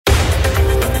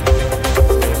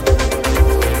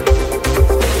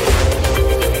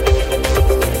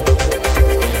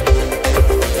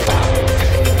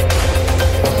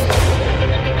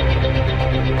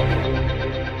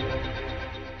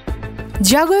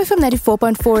জাগো FM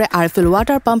 94.4 RFL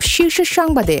water pump শীর্ষ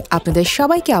সংবাদে আপনাদের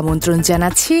সবাইকে আমন্ত্রণ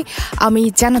জানাচ্ছি আমি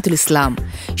জান্নাতুল ইসলাম।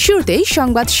 শুরুতেই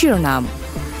সংবাদ শিরোনাম।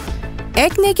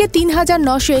 একনেকে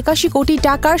 ৩,৯৮১ কোটি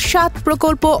টাকার ৭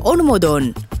 প্রকল্প অনুমোদন।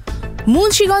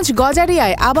 মুন্সিগঞ্জ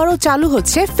গজারিয়ায় আবারও চালু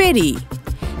হচ্ছে ফেরি।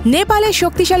 নেপালে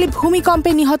শক্তিশালী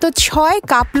ভূমিকম্পে নিহত ৬,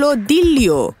 কাঁপল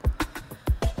দিল্লিও।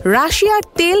 রাশিয়ার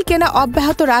তেল কেনা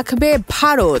অব্যাহত রাখবে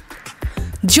ভারত।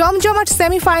 জমজমাট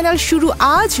সেমিফাইনাল শুরু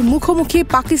আজ, মুখোমুখি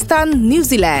পাকিস্তান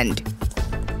নিউজিল্যান্ড।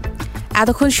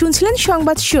 এতক্ষণ শুনছিলেন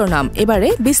সংবাদ শিরোনাম, এবারে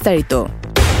বিস্তারিত।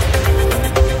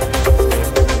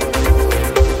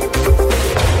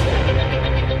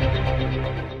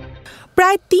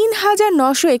 প্রায়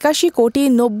 ৩,৯৮১ কোটি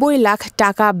 ৯০ লাখ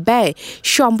টাকা ব্যয়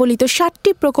সম্বলিত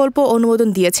 ৭টি প্রকল্প অনুমোদন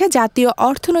দিয়েছে জাতীয়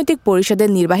অর্থনৈতিক পরিষদের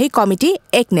নির্বাহী কমিটি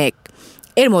একনেক।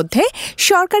 এর মধ্যে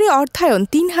সরকারি অর্থায়ন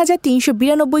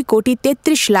 ৩,৩৯২ কোটি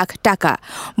 ৩৩ লাখ টাকা,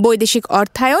 বৈদেশিক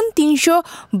অর্থায়ন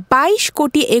 ৩২২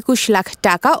 কোটি ২১ লাখ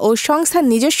টাকা ও সংস্থার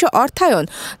নিজস্ব অর্থায়ন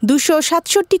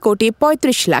 ২৬৭ কোটি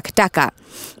 ৩৫ লাখ টাকা।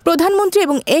 প্রধানমন্ত্রী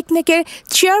এবং একনেকের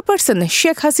চেয়ারপারসন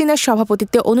শেখ হাসিনার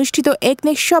সভাপতিত্বে অনুষ্ঠিত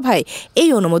একনেক সভায় এই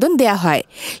অনুমোদন দেয়া হয়।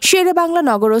 শেরেবাংলা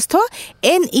নগরস্থ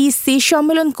এনইসি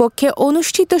সম্মেলন কক্ষে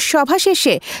অনুষ্ঠিত সভা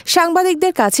শেষে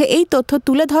সাংবাদিকদের কাছে এই তথ্য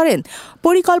তুলে ধরেন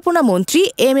পরিকল্পনা মন্ত্রী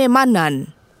এম এ মান্নান।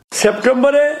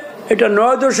 সেপ্টেম্বরে এটা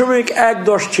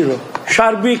 ৯.১১ ছিল,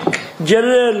 সার্বিক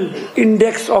general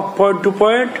index of point two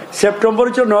point September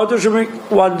ছিল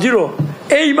 ৯.১০।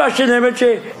 এই মাসে নেমেছে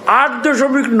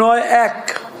 ৮.৯১।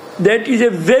 That is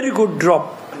a very good drop.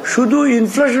 শুধু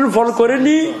ইনফ্লেশন ফল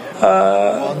করেনি,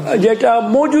 যেটা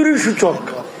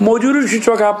মজুরি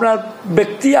সূচক আপনার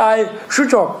ব্যক্তি আয়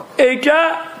সূচক, এইটা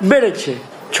বেড়েছে।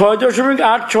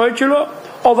 ৬.৮৬ ছিল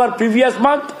ওভার প্রিভিয়াস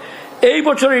মান্থ। এই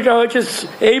বছর এটা হয়েছে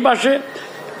এই মাসে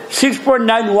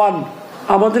 6.91।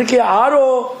 আমাদেরকে আরো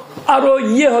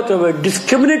হতে হবে,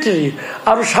 ডিসক্রিমিনেটরি,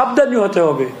 আরো সাবধানী হতে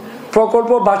হবে।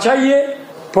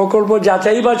 প্রকল্প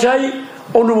যাচাই বাছাই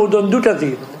অনুমোদন দুটাতে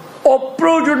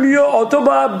অপ্রয়োজনীয়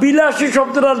অথবা বিলাসী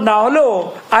শব্দটা না হলেও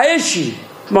আয়েসি।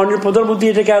 মাননীয় প্রধানমন্ত্রী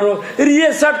এটাকে আরো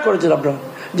রিএসার্ট করেছেন আপনারা,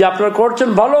 যে আপনারা করছেন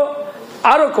ভালো,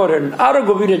 আরো করেন, আরো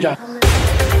গভীরে যান।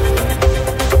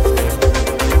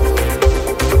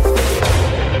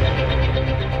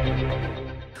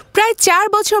 প্রায় ৪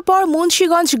 বছর পর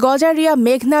মুন্সিগঞ্জ গজারিয়া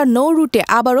মেঘনার নৌ রুটে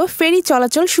আবারও ফেরি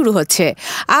চলাচল শুরু হচ্ছে।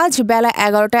 আজ বেলা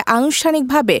 ১১টায়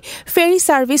আনুষ্ঠানিকভাবে ফেরি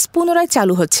সার্ভিস পুনরায়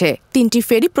চালু হচ্ছে। ৩টি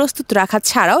ফেরি প্রস্তুত রাখা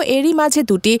ছাড়াও এরই মাঝে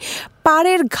 ২টি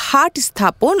পাড়ের ঘাট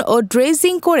স্থাপন ও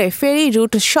ড্রেজিং করে ফেরি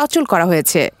রুট সচল করা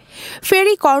হয়েছে।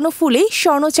 ফেরি কর্ণফুলী,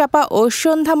 স্বর্ণচাপা ও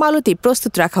সন্ধ্যামালতি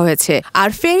প্রস্তুত রাখা হয়েছে। আর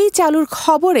ফেরি চালুর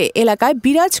খবরে এলাকায়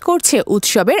বিরাজ করছে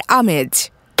উৎসবের আমেজ।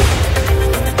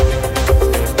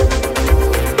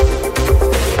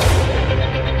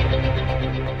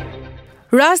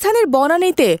 রাজধানীর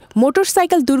বনানীতে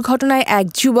মোটরসাইকেল দুর্ঘটনায় এক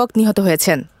যুবক নিহত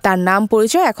হয়েছেন। তার নাম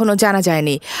পরিচয় এখনো জানা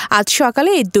যায়নি। আজ সকালে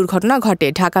এই দুর্ঘটনা ঘটে।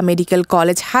 ঢাকা মেডিকেল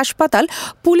কলেজ হাসপাতাল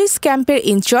পুলিশ ক্যাম্পের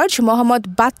ইনচার্জ মোহাম্মদ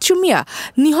বাচ্চু মিয়া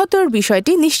নিহতের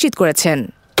বিষয়টি নিশ্চিত করেছেন।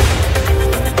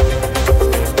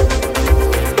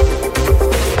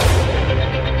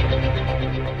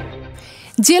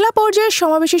 জেলা পর্যায়ে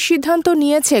সমাবেশের সিদ্ধান্ত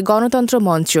নিয়েছে গণতন্ত্র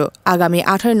মঞ্চ। আগামী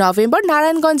 ১৮ নভেম্বর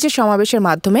নারায়ণগঞ্জে সমাবেশের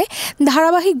মাধ্যমে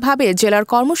ধারাবাহিকভাবে জেলার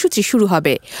কর্মসূচি শুরু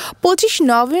হবে। ২৫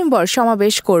 নভেম্বর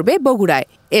সমাবেশ করবে বগুড়ায়।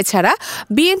 এছাড়া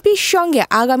বিএনপির সঙ্গে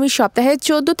আগামী সপ্তাহে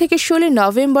 ১৪ থেকে ১৬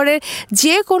 নভেম্বরের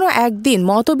যে কোনো একদিন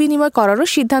মতবিনিময় করারও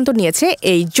সিদ্ধান্ত নিয়েছে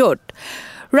এই জোট।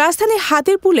 রাজধানীর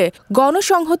হাতিরপুলে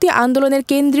গণসংহতি আন্দোলনের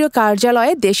কেন্দ্রীয়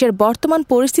কার্যালয়ে দেশের বর্তমান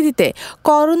পরিস্থিতিতে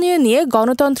করণীয় নিয়ে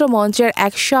গণতন্ত্র মঞ্চের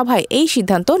এক সভায় এই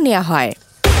সিদ্ধান্ত নেওয়া হয়।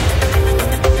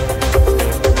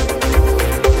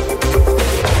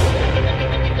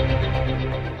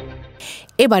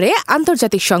 এবারে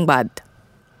আন্তর্জাতিক সংবাদ।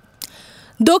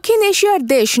 দক্ষিণ এশিয়ার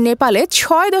দেশ নেপালে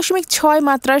 ৬.৬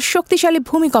 মাত্রার শক্তিশালী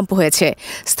ভূমিকম্প হয়েছে।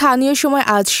 স্থানীয় সময়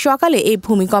আজ সকালে এই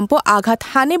ভূমিকম্প আঘাত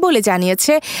হানে বলে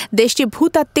জানিয়েছে দেশটির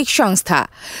ভূতাত্ত্বিক সংস্থা।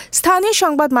 স্থানীয়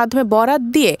সংবাদ মাধ্যমে বরাত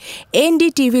দিয়ে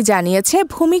এনডিটিভি জানিয়েছে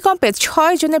ভূমিকম্পে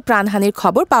 ৬ জনের প্রাণহানির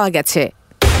খবর পাওয়া গেছে।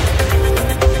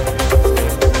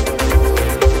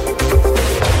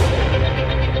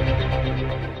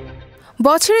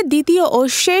 বছরের দ্বিতীয় ও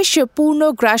শেষ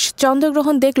পূর্ণগ্রাস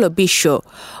চন্দ্রগ্রহণ দেখল বিশ্ব।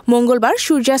 মঙ্গলবার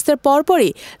সূর্যাস্তের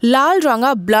পরপরই লাল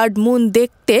রঙা ব্লাড মুন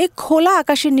দেখতে খোলা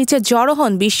আকাশের নিচে জড়ো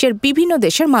হন বিশ্বের বিভিন্ন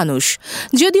দেশের মানুষ।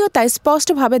 যদিও তাই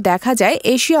স্পষ্টভাবে দেখা যায়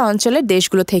এশিয়া অঞ্চলের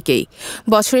দেশগুলো থেকেই।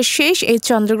 বছরের শেষ এই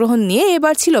চন্দ্রগ্রহণ নিয়ে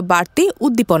এবার ছিল বাড়তি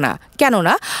উদ্দীপনা,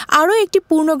 কেননা আরও একটি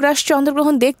পূর্ণগ্রাস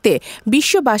চন্দ্রগ্রহণ দেখতে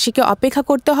বিশ্ববাসীকে অপেক্ষা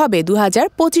করতে হবে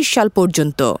 ২০২৫ সাল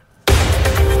পর্যন্ত।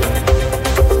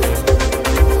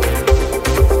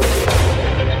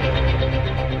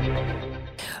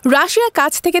 রাশিয়ার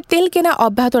কাছ থেকে তেল কেনা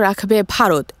অব্যাহত রাখবে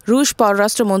ভারত। রুশ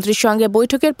পররাষ্ট্রমন্ত্রীর সঙ্গে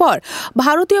বৈঠকের পর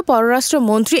ভারতীয়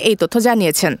পররাষ্ট্রমন্ত্রী এই তথ্য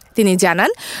জানিয়েছেন। তিনি জানান,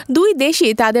 দুই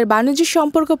দেশই তাদের বাণিজ্য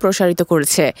সম্পর্ক প্রসারিত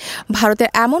করেছে। ভারতের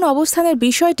এমন অবস্থানের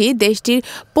বিষয়টি দেশটির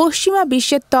পশ্চিমা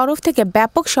বিশ্বের তরফ থেকে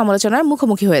ব্যাপক সমালোচনার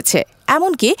মুখোমুখি হয়েছে।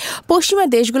 এমনকি পশ্চিমা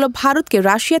দেশগুলো ভারতকে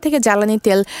রাশিয়া থেকে জ্বালানি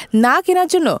তেল না কেনার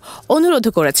জন্য অনুরোধ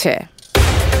করেছে।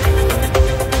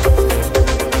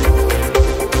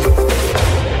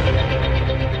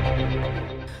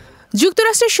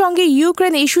 যুক্তরাষ্ট্রের সঙ্গে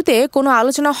ইউক্রেন ইস্যুতে কোনো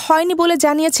আলোচনা হয়নি বলে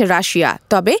জানিয়েছে রাশিয়া।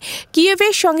 তবে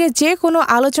কিয়েভের সঙ্গে যে কোনো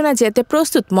আলোচনা যেতে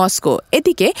প্রস্তুত মস্কো।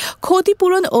 এদিকে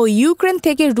ক্ষতিপূরণ ও ইউক্রেন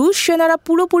থেকে রুশ সেনারা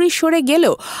পুরোপুরি সরে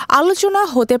গেলেও আলোচনা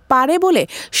হতে পারে বলে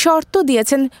শর্ত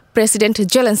দিয়েছেন প্রেসিডেন্ট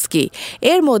জেলেনস্কি।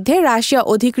 এর মধ্যে রাশিয়া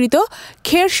অধিকৃত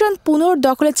খেরসন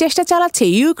পুনর্দখলের চেষ্টা চালাচ্ছে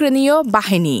ইউক্রেনীয়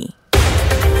বাহিনী।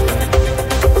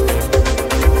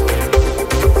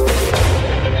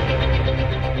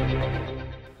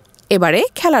 এবারে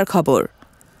খেলার খবর।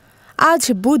 আজ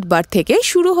বুধবার থেকে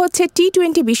শুরু হচ্ছে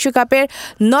টি-20 বিশ্বকাপের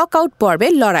নকআউট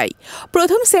পর্বের লড়াই।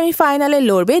 প্রথম সেমিফাইনালে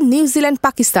লড়বে নিউজিল্যান্ড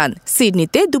পাকিস্তান।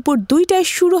 সিডনিতে দুপুর 2টায়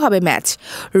শুরু হবে ম্যাচ।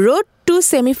 রোড টু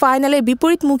সেমিফাইনালে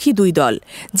বিপরীতমুখী দুই দল,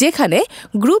 যেখানে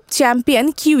গ্রুপ চ্যাম্পিয়ন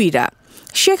কিউইরা।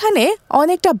 সেখানে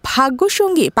অনেকটা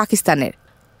ভাগ্যসঙ্গী পাকিস্তানের।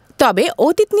 তবে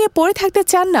অতীত নিয়ে পড়ে থাকতে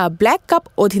চান না ব্ল্যাক কাপ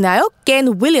অধিনায়ক কেন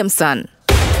উইলিয়ামসন।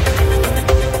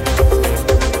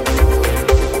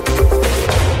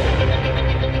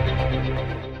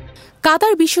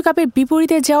 কাতার বিশ্বকাপের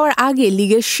বিপরীতে যাওয়ার আগে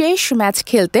লিগের শেষ ম্যাচ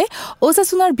খেলতে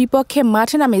ওসাসুনার বিপক্ষে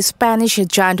মাঠে নামে স্প্যানিশ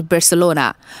জায়ান্ট বার্সেলোনা।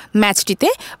 ম্যাচটিতে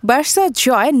বার্সার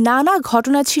জয় নানা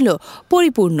ঘটনা ছিল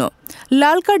পরিপূর্ণ।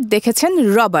 লাল কার্ড দেখেছেন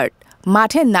রবার্ট।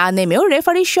 মাঠে না নেমেও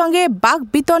রেফারির সঙ্গে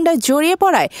বাকবিতণ্ডায় জড়িয়ে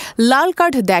পড়ায় লাল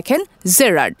কার্ড দেখেন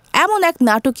জেরার্ড। এমন এক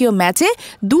নাটকীয় ম্যাচে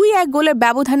 2-1 গোলের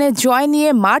ব্যবধানে জয় নিয়ে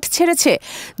মাঠ ছেড়েছে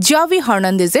জাভি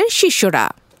হার্নান্দেজের শিষ্যরা।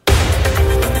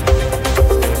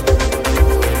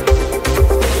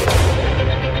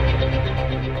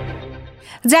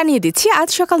 জানিয়ে দিচ্ছি আজ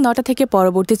সকাল 9টা থেকে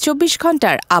পরবর্তী 24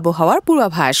 ঘন্টার আবহাওয়ার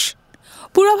পূর্বাভাস।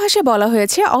 পূর্বাভাসে বলা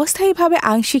হয়েছে, অস্থায়ীভাবে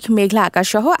আংশিক মেঘলা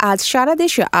আকাশসহ আজ সারা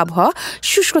দেশে আবহাওয়া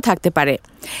শুষ্ক থাকতে পারে।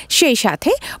 সেই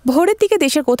সাথে ভোরের দিকে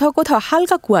দেশের কোথাও কোথাও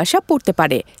হালকা কুয়াশা পড়তে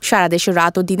পারে। সারা দেশের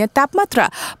রাত ও দিনের তাপমাত্রা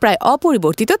প্রায়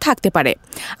অপরিবর্তিত থাকতে পারে।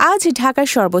 আজ ঢাকার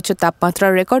সর্বোচ্চ তাপমাত্রা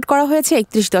রেকর্ড করা হয়েছে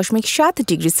 31.7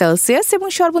 ডিগ্রি সেলসিয়াস এবং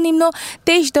সর্বনিম্ন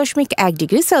 23.1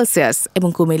 ডিগ্রি সেলসিয়াস, এবং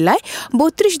কুমিল্লায়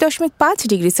 32.5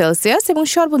 ডিগ্রি সেলসিয়াস এবং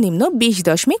সর্বনিম্ন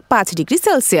 20.5 ডিগ্রি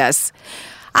সেলসিয়াস।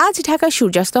 আজ ঢাকায়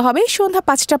সূর্যাস্ত হবে সন্ধ্যা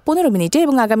 5:15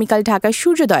 এবং আগামীকাল ঢাকায়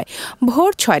সূর্যোদয়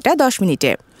ভোর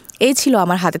 6:10। এই ছিল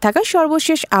আমার হাতে থাকা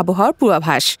সর্বশেষ আবহাওয়ার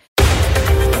পূর্বাভাস।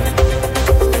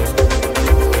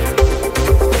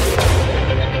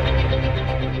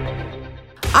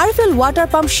 আরএফএল ওয়াটার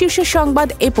পাম্প শীর্ষ সংবাদ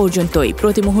এ পর্যন্তই।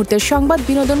 প্রতি মুহূর্তের সংবাদ,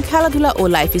 বিনোদন, খেলাধুলা ও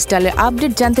লাইফস্টাইলের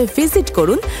আপডেট জানতে ভিজিট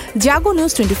করুন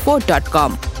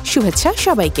jagonews24.com। শুভেচ্ছা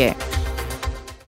সবাইকে।